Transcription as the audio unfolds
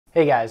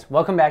Hey guys,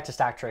 welcome back to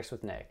Stock Tricks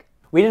with Nick.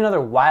 We had another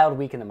wild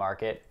week in the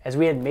market as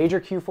we had major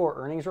Q4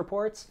 earnings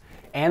reports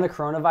and the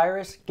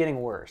coronavirus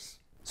getting worse.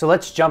 So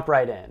let's jump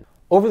right in.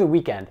 Over the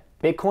weekend,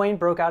 Bitcoin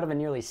broke out of a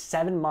nearly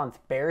 7-month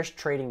bearish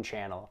trading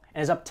channel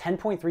and is up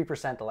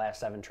 10.3% the last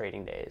 7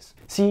 trading days.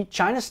 See,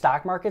 China's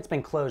stock market's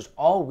been closed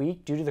all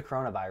week due to the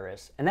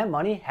coronavirus, and that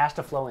money has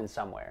to flow in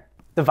somewhere.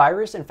 The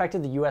virus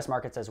infected the US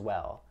markets as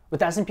well,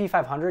 with S&P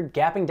 500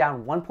 gapping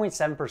down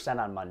 1.7%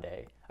 on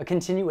Monday, a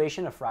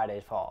continuation of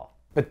Friday's fall.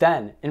 But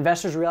then,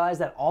 investors realized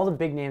that all the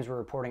big names were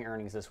reporting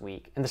earnings this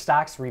week, and the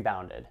stocks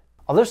rebounded.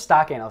 Although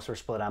stock analysts were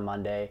split on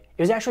Monday,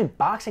 it was actually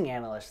boxing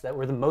analysts that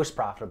were the most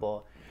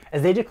profitable,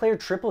 as they declared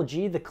Triple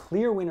G the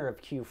clear winner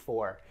of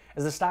Q4,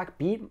 as the stock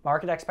beat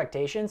market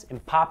expectations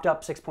and popped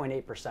up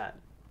 6.8%.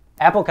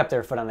 Apple kept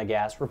their foot on the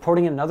gas,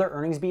 reporting another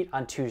earnings beat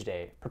on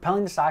Tuesday,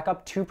 propelling the stock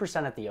up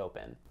 2% at the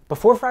open.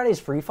 Before Friday's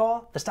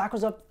freefall, the stock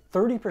was up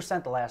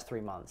 30% the last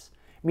 3 months,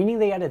 meaning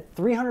they added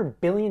 $300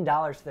 billion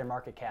to their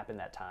market cap in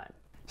that time.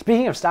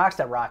 Speaking of stocks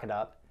that rocket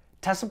up,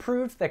 Tesla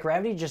proved that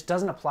gravity just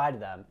doesn't apply to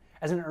them,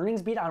 as an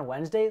earnings beat on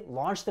Wednesday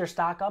launched their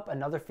stock up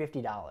another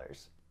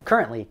 $50.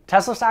 Currently,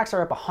 Tesla stocks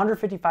are up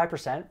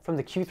 155% from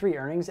the Q3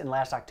 earnings in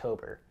last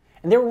October,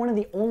 and they were one of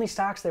the only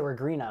stocks that were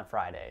green on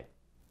Friday.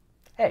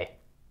 Hey,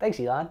 thanks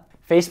Elon.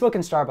 Facebook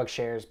and Starbucks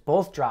shares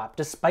both dropped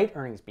despite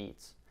earnings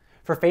beats.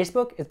 For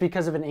Facebook, it's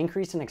because of an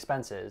increase in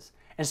expenses,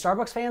 and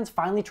Starbucks fans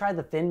finally tried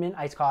the Thin Mint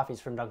iced coffees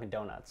from Dunkin'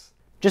 Donuts.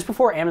 Just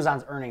before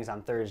Amazon's earnings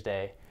on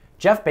Thursday,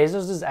 Jeff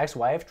Bezos'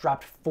 ex-wife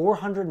dropped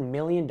 $400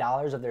 million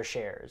of their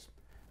shares.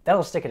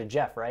 That'll stick it to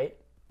Jeff, right?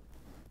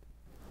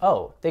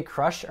 Oh, they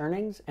crushed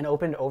earnings and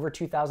opened over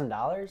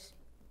 $2,000?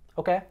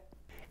 Okay.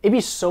 It'd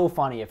be so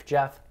funny if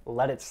Jeff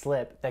let it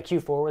slip that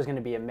Q4 was going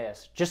to be a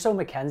miss, just so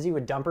Mackenzie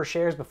would dump her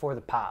shares before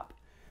the pop.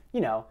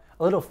 You know,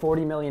 a little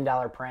 $40 million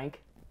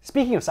prank.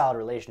 Speaking of solid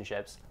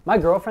relationships, my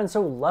girlfriend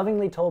so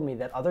lovingly told me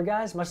that other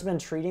guys must have been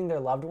treating their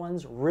loved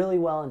ones really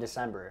well in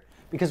December,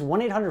 because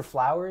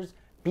 1-800-Flowers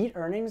beat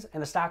earnings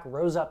and the stock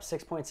rose up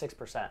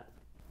 6.6%.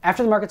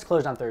 After the markets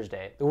closed on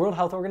Thursday, the World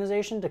Health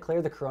Organization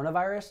declared the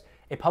coronavirus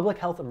a public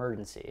health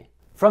emergency.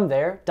 From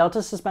there,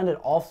 Delta suspended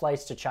all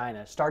flights to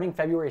China starting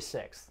February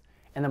 6th,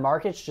 and the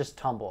markets just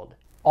tumbled.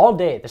 All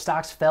day, the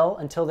stocks fell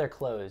until their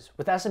close,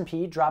 with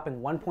S&P dropping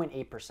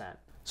 1.8%.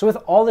 So with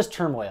all this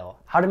turmoil,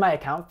 how did my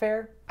account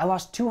fare? I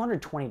lost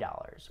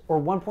 $220,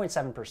 or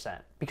 1.7%,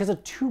 because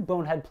of 2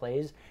 bonehead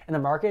plays and the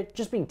market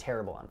just being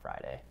terrible on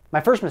Friday. My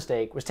first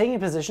mistake was taking a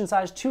position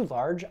size too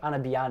large on a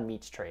Beyond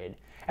Meats trade,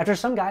 after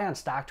some guy on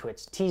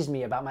StockTwits teased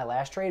me about my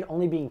last trade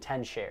only being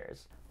 10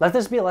 shares. Let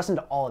this be a lesson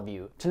to all of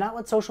you to not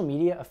let social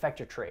media affect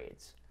your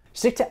trades.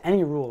 Stick to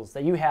any rules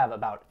that you have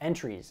about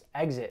entries,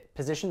 exit,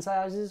 position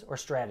sizes, or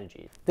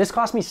strategies. This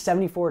cost me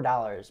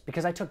 $74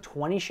 because I took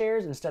 20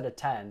 shares instead of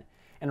 10,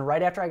 and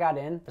right after I got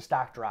in, the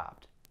stock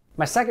dropped.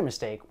 My second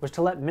mistake was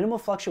to let minimal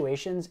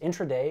fluctuations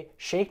intraday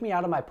shake me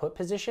out of my put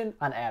position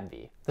on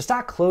AMD. The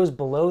stock closed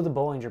below the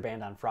Bollinger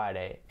Band on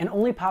Friday and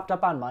only popped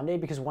up on Monday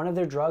because one of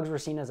their drugs were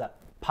seen as a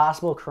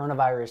possible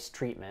coronavirus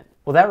treatment.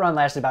 Well, that run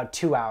lasted about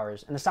 2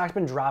 hours and the stock's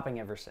been dropping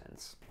ever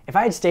since. If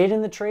I had stayed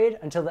in the trade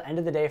until the end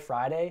of the day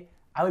Friday,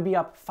 I would be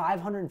up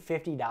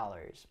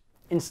 $550.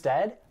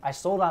 Instead, I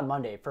sold on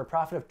Monday for a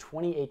profit of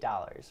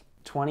 $28.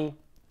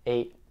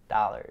 $28.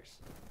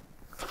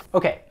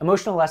 Okay,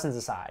 emotional lessons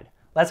aside,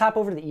 let's hop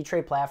over to the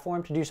E-Trade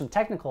platform to do some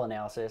technical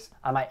analysis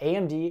on my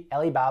AMD,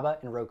 Alibaba,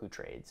 and Roku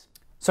trades.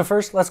 So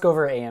first, let's go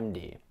over AMD.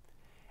 And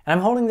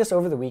I'm holding this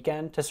over the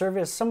weekend to serve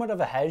as somewhat of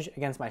a hedge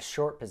against my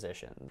short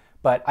position.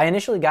 But I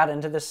initially got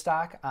into this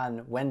stock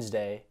on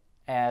Wednesday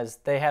as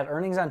they had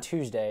earnings on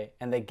Tuesday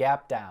and they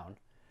gapped down.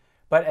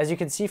 But as you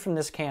can see from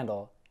this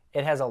candle,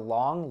 it has a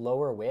long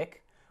lower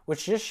wick,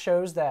 which just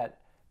shows that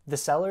the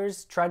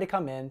sellers tried to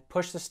come in,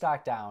 push the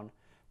stock down,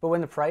 but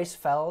when the price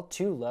fell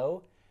too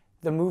low,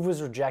 the move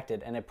was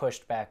rejected and it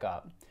pushed back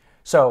up.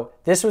 So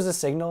this was a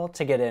signal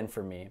to get in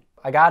for me.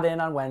 I got in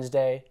on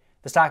Wednesday,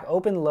 the stock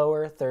opened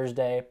lower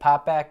Thursday,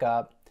 popped back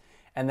up,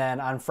 and then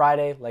on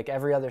Friday, like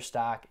every other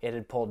stock, it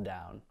had pulled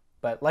down.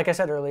 But like I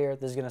said earlier,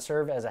 this is gonna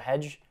serve as a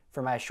hedge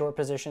for my short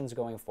positions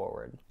going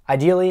forward.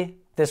 Ideally,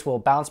 this will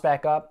bounce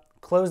back up,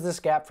 close this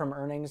gap from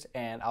earnings,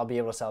 and I'll be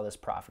able to sell this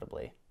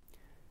profitably.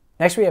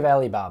 Next we have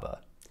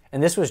Alibaba,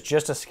 and this was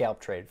just a scalp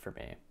trade for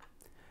me.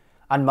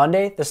 On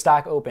Monday, the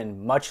stock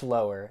opened much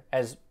lower,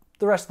 as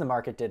the rest of the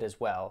market did as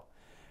well.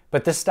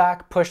 But this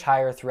stock pushed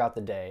higher throughout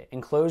the day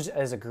and closed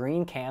as a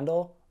green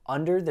candle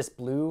under this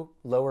blue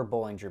lower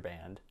Bollinger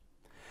Band.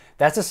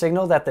 That's a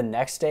signal that the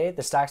next day,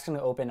 the stock's going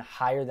to open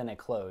higher than it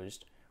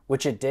closed,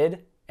 which it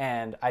did,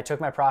 and I took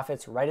my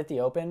profits right at the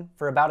open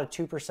for about a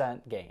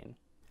 2% gain.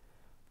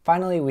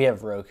 Finally, we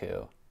have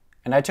Roku,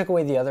 and I took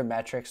away the other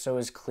metrics so it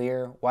was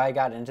clear why I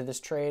got into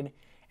this trade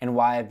and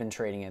why I've been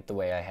trading it the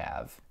way I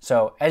have.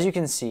 So as you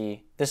can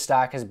see, this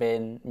stock has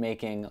been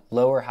making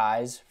lower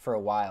highs for a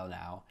while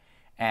now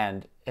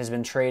and has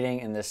been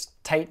trading in this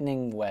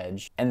tightening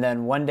wedge. And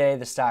then one day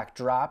the stock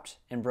dropped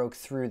and broke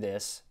through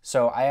this.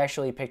 So I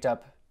actually picked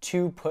up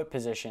 2 put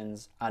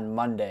positions on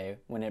Monday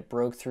when it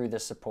broke through the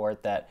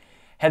support that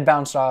had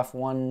bounced off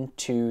 1,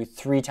 2,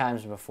 3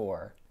 times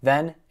before.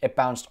 Then it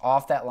bounced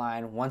off that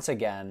line once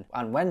again.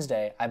 On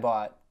Wednesday, I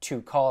bought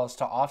 2 calls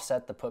to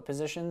offset the put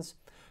positions.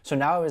 So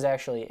now I was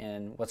actually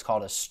in what's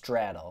called a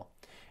straddle.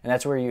 And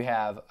that's where you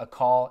have a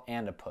call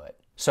and a put.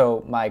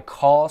 So my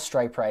call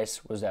strike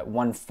price was at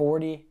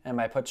 140 and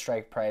my put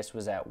strike price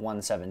was at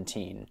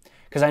 117.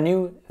 Because I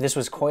knew this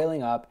was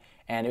coiling up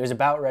and it was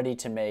about ready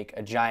to make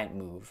a giant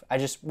move. I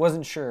just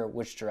wasn't sure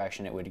which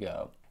direction it would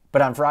go.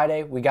 But on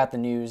Friday, we got the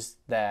news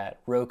that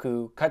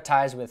Roku cut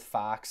ties with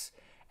Fox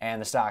and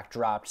the stock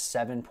dropped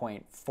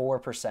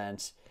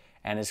 7.4%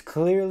 and has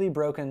clearly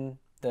broken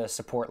the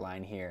support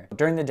line here.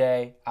 During the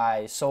day,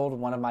 I sold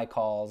one of my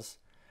calls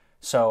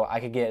so I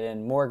could get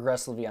in more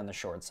aggressively on the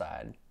short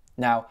side.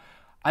 Now,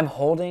 I'm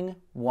holding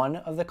one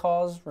of the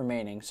calls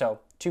remaining, so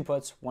 2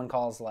 puts, 1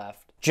 call is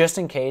left. Just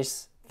in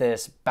case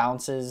this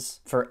bounces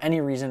for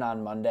any reason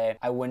on Monday,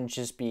 I wouldn't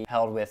just be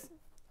held with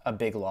a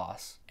big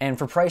loss. And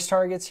for price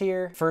targets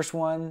here, first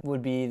one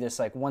would be this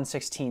like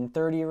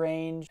 116.30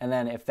 range. And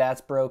then if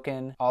that's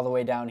broken, all the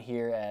way down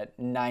here at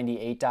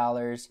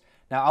 $98.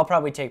 Now I'll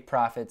probably take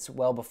profits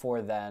well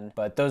before then,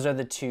 but those are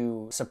the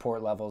 2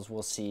 support levels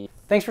we'll see.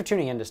 Thanks for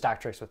tuning in to Stock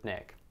Tricks with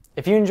Nick.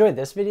 If you enjoyed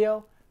this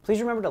video,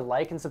 please remember to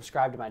like and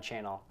subscribe to my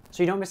channel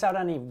so you don't miss out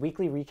on any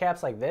weekly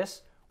recaps like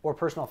this or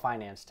personal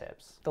finance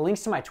tips. The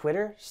links to my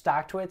Twitter,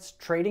 StockTwits,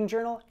 Trading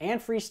Journal, and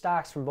free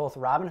stocks from both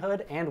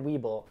Robinhood and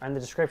Webull are in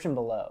the description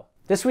below.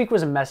 This week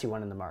was a messy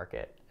one in the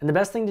market, and the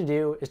best thing to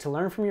do is to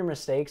learn from your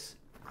mistakes,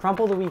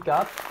 crumple the week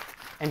up,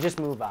 and just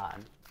move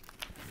on.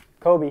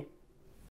 Kobe.